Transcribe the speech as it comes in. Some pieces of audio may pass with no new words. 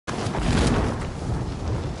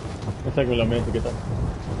It's like lo meant to get them.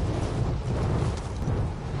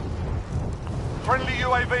 Friendly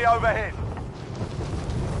UAV overhead.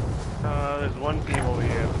 There's one team over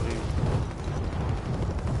here, I believe.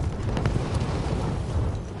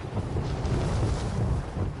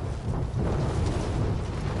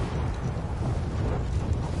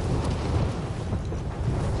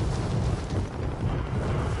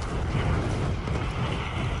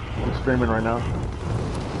 I'm streaming right now.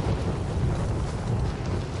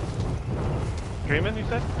 Streaming, you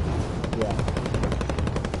said? Yeah.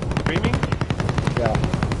 Streaming? Yeah.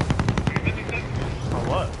 On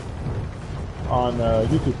what? On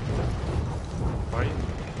YouTube. Are you?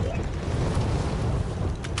 Yeah.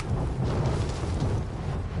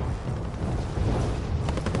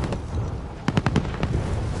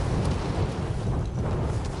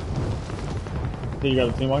 So you got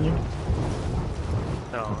a team on you?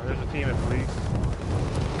 No, there's a team at police.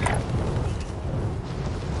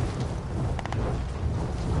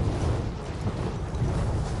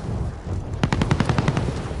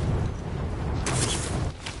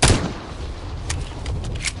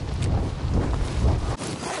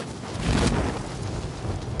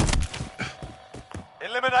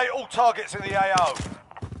 Eliminate all targets in the AO.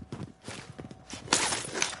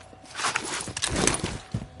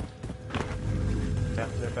 Yeah,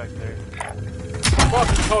 they're back there.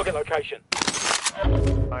 Marking target location.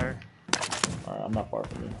 Fire. Alright, I'm not far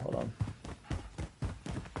from you. Hold on.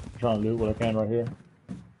 I'm trying to loot what I can right here.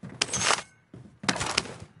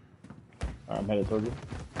 Alright, I'm headed towards you.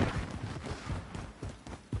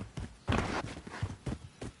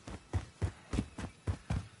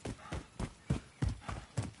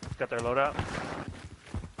 Got their loadout.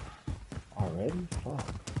 Already? Fuck.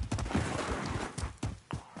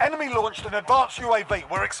 Enemy launched an advanced UAV.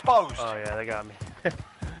 We're exposed. Oh yeah, they got me. It's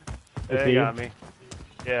They you? got me.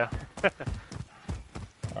 Yeah.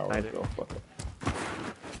 Alright, let's go. Fuck it.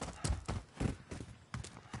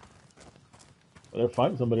 Well, they're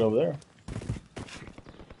fighting somebody over there.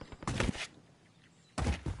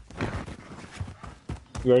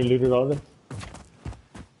 You already looted all of it?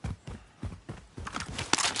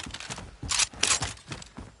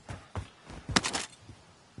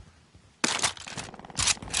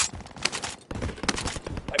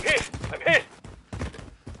 I'm hit. I'm hit.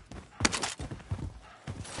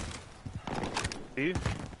 Steve?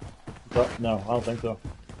 No, I don't think so.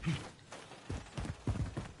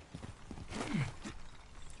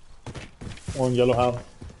 One yellow house.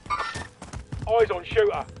 Eyes on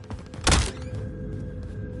shooter.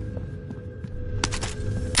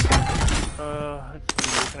 Let's see,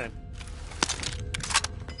 what can I...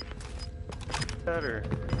 Better.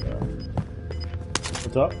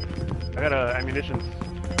 What's up? I got ammunition.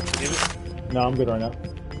 Need it? No, I'm good right now.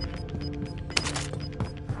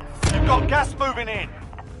 You've got gas moving in.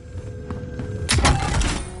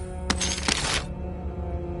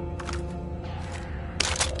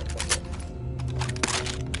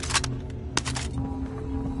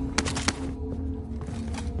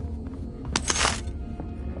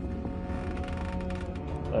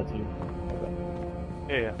 That's you. Okay.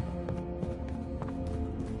 Yeah.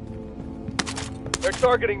 They're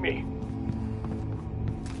targeting me.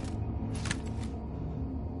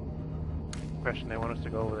 Question, they want us to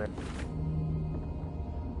go over there.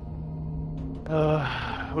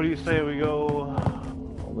 What do you say we go?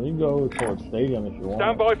 We can go towards stadium if you want.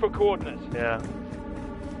 Stand by for coordinates. Yeah.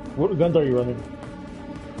 What guns are you running?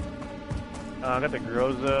 I got the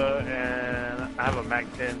Groza and I have a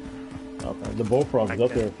MAC-10. Okay, the Bullfrog's Mac up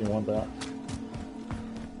 10. there if you want that.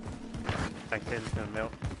 MAC-10's gonna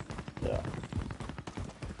melt. Yeah.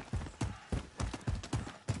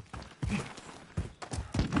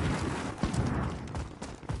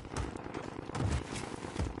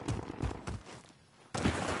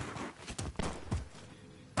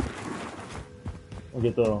 We'll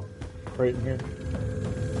get the crate in here.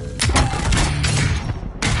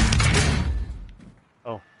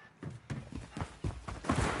 Oh.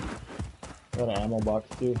 Got an ammo box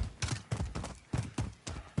too.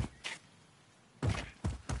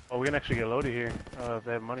 Oh, we can actually get loaded here if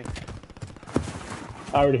they have money.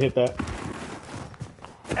 I already hit that.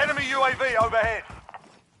 Enemy UAV overhead.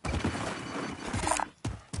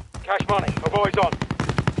 Cash money. Have eyes on.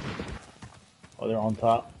 Oh, they're on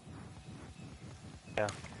top. Yeah.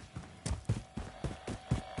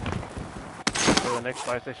 So the next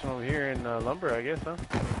buy station over here in Lumber, I guess, huh?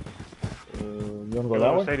 You wanna go Go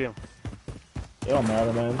that to way? Stadium. It don't matter,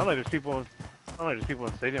 I man. don't know, there's people. I don't know, there's people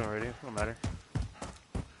in the stadium already. It don't matter.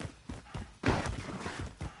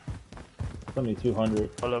 7200.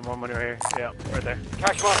 A little more money right here. Yeah, right there.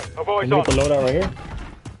 Cash money. Have eyes Can we on. get the loadout right here?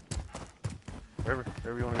 Wherever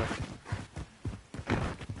you want to go.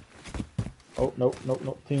 Oh, nope.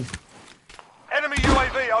 Team. Enemy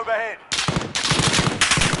UAV overhead.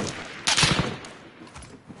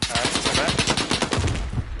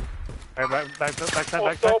 Alright, back.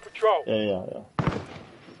 Hostile patrol. Yeah.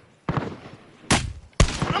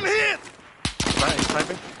 I'm hit!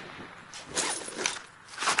 Sniping.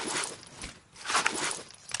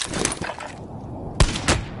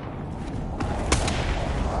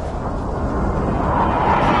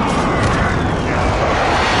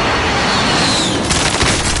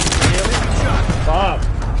 Fuck!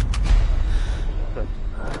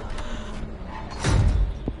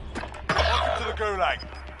 Welcome to the Gulag.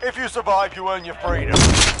 If you survive, you earn your freedom.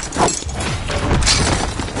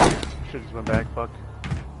 Should've just went back, fuck.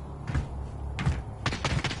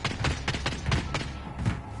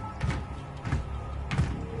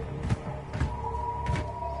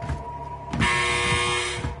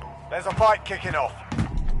 There's a fight kicking off.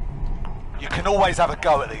 You can always have a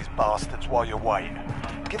go at these bastards while you wait.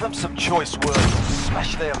 Give them some choice words or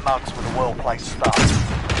smash their mugs with a well-placed start.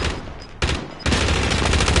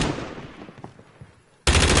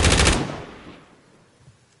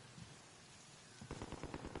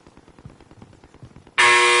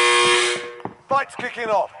 Fight's kicking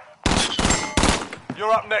off.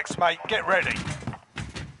 You're up next, mate. Get ready.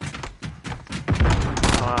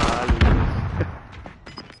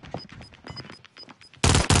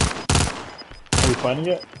 Are we finding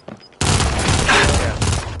it?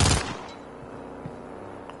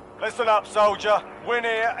 Listen up, soldier. Win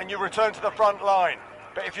here and you return to the front line.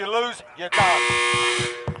 But if you lose, you're done.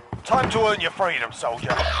 Time to earn your freedom,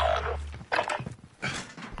 soldier.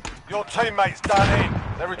 Your teammates done in.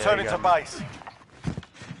 They're returning to base.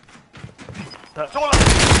 It's all up to you.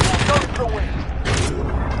 Go for a win.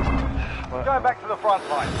 Going back to the front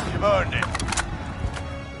line. You've earned it.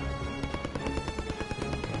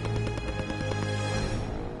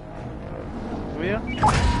 Yeah.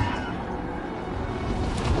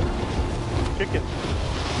 Chicken.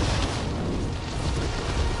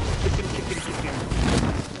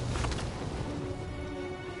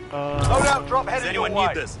 Loadout drop headed your way. I'm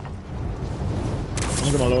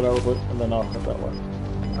gonna load out real quick and then I'll head that way.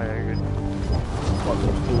 Oh, yeah, you're good. Fuck,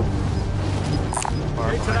 there's two.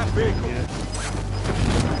 Get to that vehicle.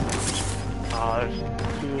 There's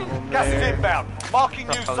two of them Gas is there. inbound. Marking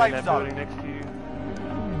new Probably in safe that zone. building next to you.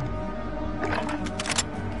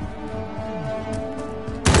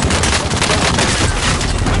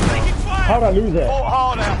 How'd I lose that? Fought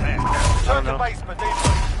hard out there. Turn to know. base for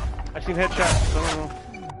defense. I've seen headshots. I don't know.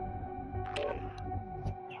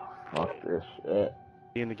 Fuck this shit.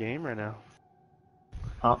 Be in the game right now.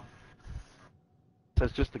 Huh?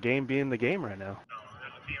 Says just the game being the game right now.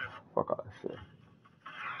 Fuck all that shit.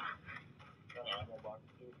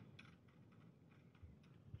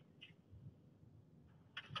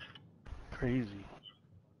 Crazy.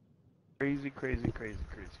 Crazy.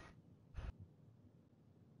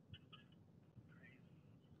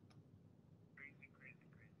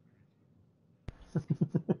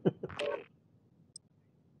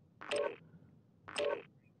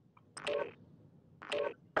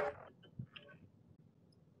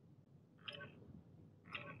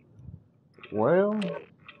 Well,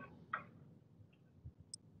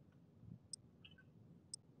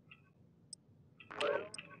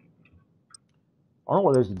 I don't know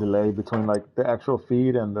why there's a delay between like the actual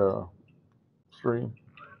feed and the stream.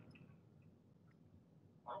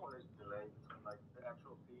 I don't know why there's a delay between like the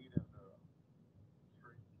actual feed and the stream.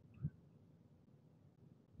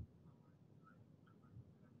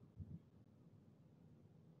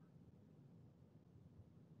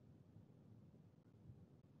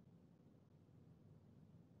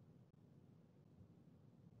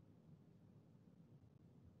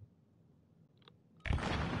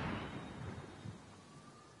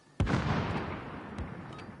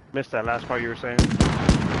 Missed that last part you were saying.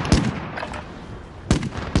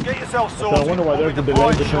 Get yourself So sorted. I wonder why We'll there's be a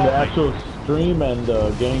delay deployed between the shortly. actual stream and the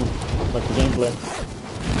game, like the gameplay.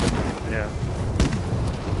 Yeah.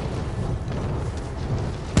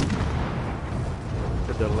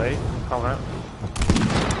 The delay. Call out.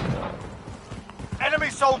 Enemy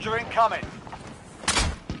soldier incoming.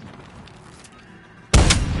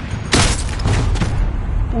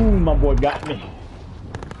 Ooh, my boy got me.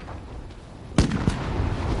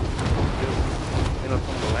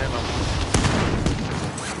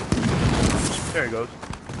 There he goes.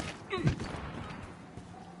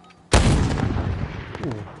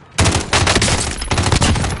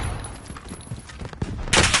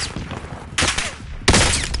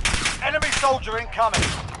 Enemy soldier incoming.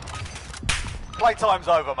 Playtime's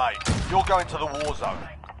over, mate. You're going to the war zone.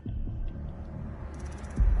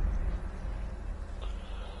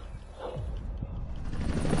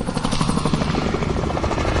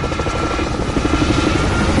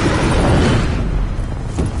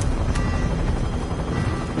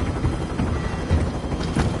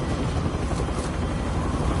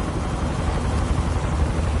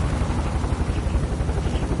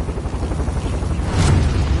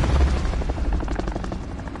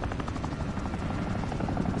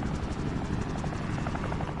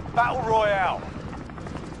 Battle Royale.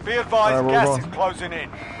 Be advised, Alright, gas we're is closing in.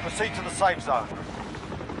 Proceed to the safe zone.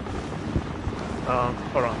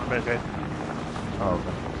 Hold on, I'm okay. Oh,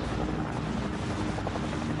 okay.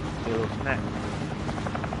 A little snack.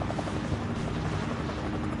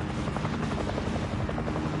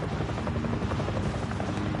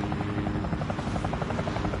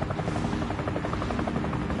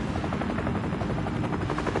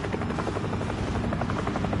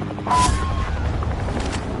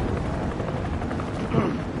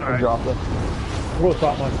 Drop it. We'll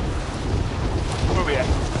stop one. Where we at?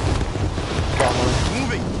 Stop one.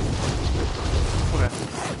 Moving. Okay.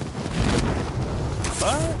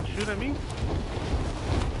 What? Shoot at me?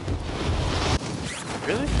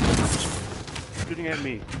 Really? Shooting at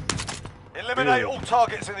me. Eliminate Really? all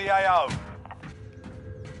targets in the AO.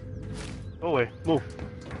 Go away. Move.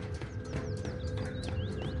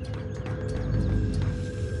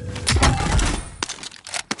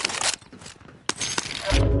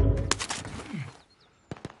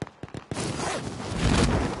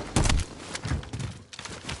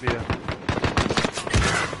 Yeah.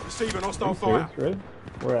 Receiving hostile Are you fire. serious,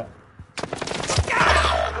 Red? Where at?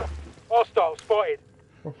 Hostile spotted.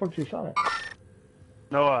 Where the fuck you shot at?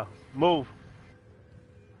 Noah, move.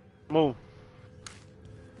 Move.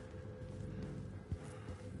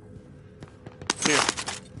 Here.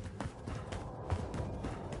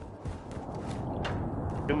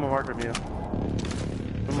 Give him a marker, Mia.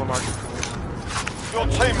 Give him a marker. Your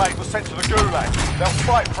teammate was sent to the Gulag. They'll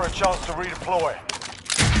fight for a chance to redeploy.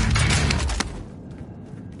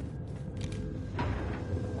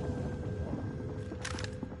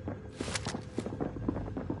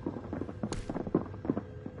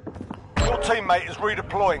 Your teammate is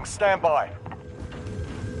redeploying. Stand by.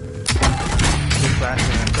 Just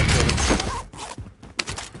blasting at that building.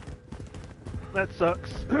 That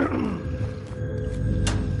sucks.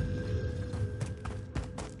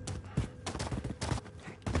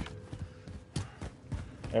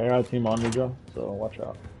 I got a team on me, Joe, so watch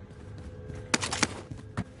out.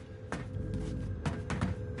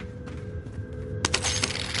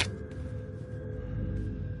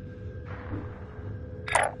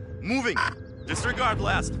 Moving. Disregard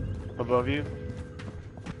blast. Above you?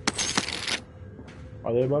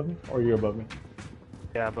 Are they above me? Or are you above me?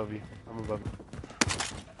 Yeah, above you. I'm above you.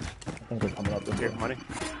 I think they're coming up this Here, way. money.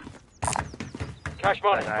 Cash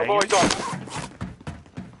money. Nice. Avoid on.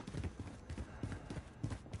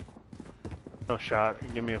 No shot. You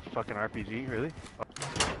give me a fucking RPG, really?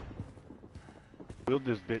 Build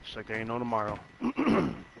this bitch like there ain't no tomorrow.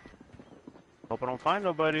 Hope I don't find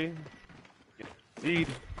nobody. Indeed.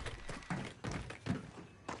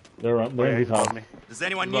 They're in Yeah, this he's above house. me. Does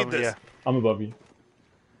anyone Above need me, this? yeah. I'm above you.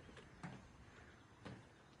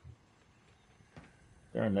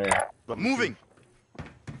 They're in there. Above me, Moving.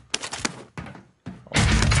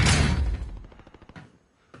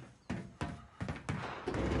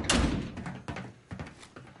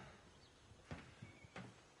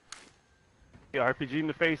 Yeah, RPG in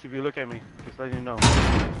the face if you look at me. Just letting you know.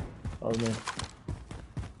 That was me.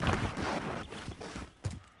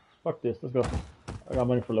 Fuck this, let's go. I got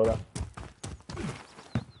money for loadout.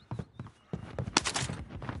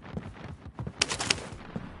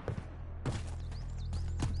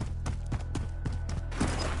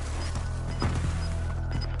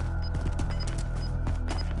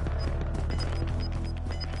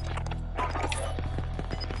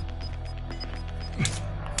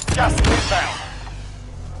 Gas is inbound.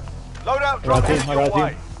 Loadout drop I got a headed team, I your got a way.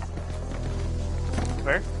 team.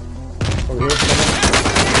 Where? Over here.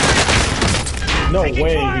 No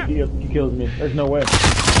way he kills me. There's no way.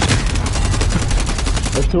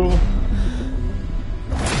 There's two of them.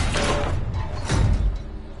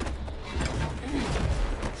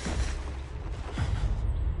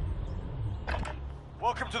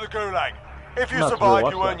 Welcome to the Gulag. If you Not survive,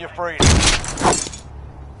 sure, you watch earn that. your freedom.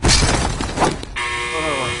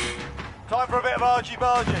 Time for a bit of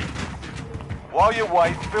argy-bargy. While you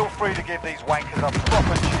wait, feel free to give these wankers a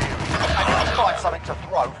proper cheer. And if you find something to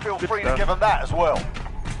throw, feel Good free to stuff. give them that as well.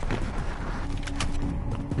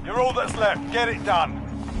 You're all that's left. Get it done.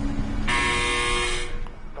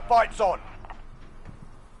 The fight's on.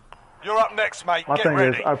 You're up next, mate. My Get thing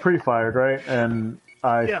ready. is, I pre-fired, right? And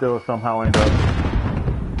I Yeah. still somehow end up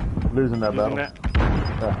losing that Losing battle. that?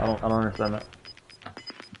 Yeah, I don't understand that.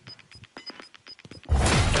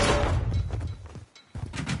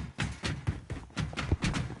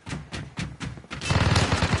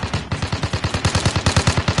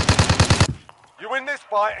 You win this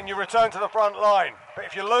fight and you return to the front line. But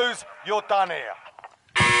if you lose, you're done here.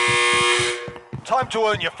 Time to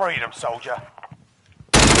earn your freedom, soldier.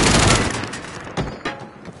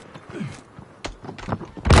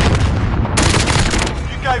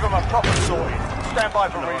 gave them a proper sorting. Stand by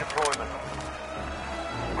for redeployment.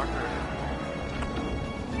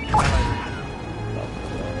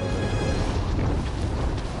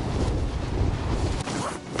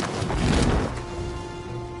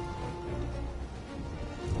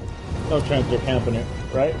 No chance they're camping it,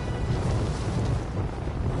 right?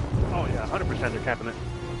 Oh yeah, 100% they're capping it.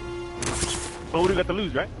 But what do we got to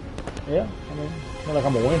lose, right? Yeah, I mean, it's not like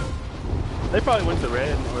I'm gonna win. They probably went to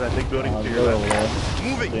red or that big building to your Go left. over there.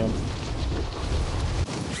 Moving. Yeah.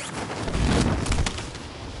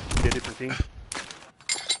 Get different team.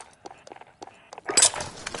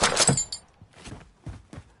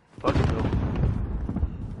 Fuck it, Bill.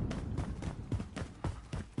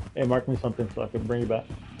 Hey, mark me something so I can bring you back.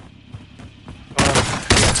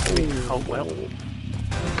 Oh well.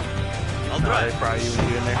 I'll Nah, drive. they probably you when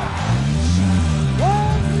you in there.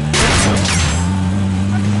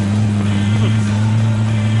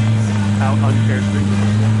 How uncharacteristic.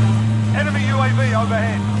 Enemy UAV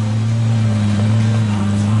overhead.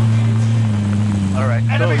 All right.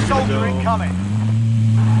 Enemy so soldier go, incoming.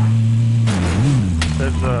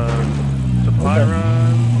 There's a supply Okay.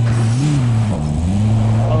 run.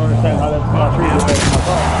 I don't understand how that's not true. That's my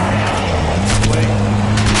car. Wait.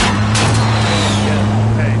 Yeah.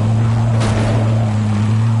 Hey.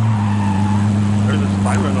 There's a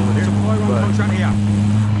supply run over here. But Contract here.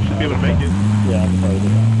 you should be able to make it. Yeah, I can probably do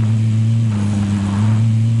that.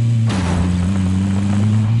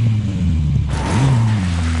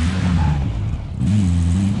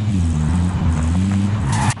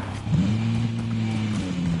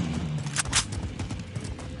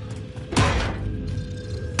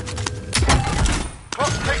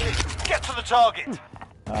 Clock ticking. Get to the target.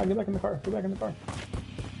 Ah, get back in the car. Get back in the car.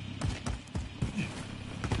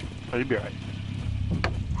 Oh, you'll be alright.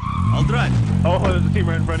 I'll drive. Oh, there's a team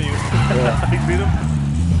right in front of you. Yeah. You see them?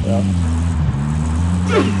 Yeah.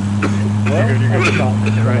 You're good, you're I good. did not.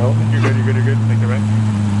 You're right. No. You're good, you're good, you're good. Take it right.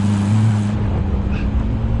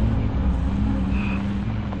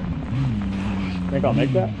 Think I'll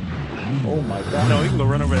make that? Oh my god. No, you can go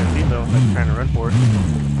run over that team though. That's trying to run for it.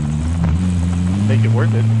 Make it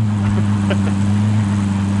worth it.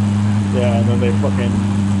 Yeah, and then they fucking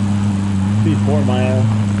C4 my ass.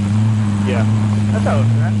 Yeah. That's how it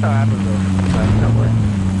happens though. That's how it works.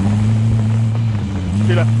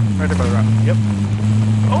 See that? Right there by the rock. Yep.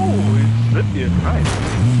 Oh, he slipped you. Nice.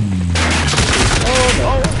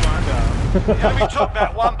 Oh my god. The enemy took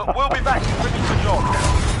that one, but we'll be back to finish the job.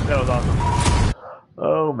 That was awesome.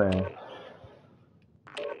 Oh man.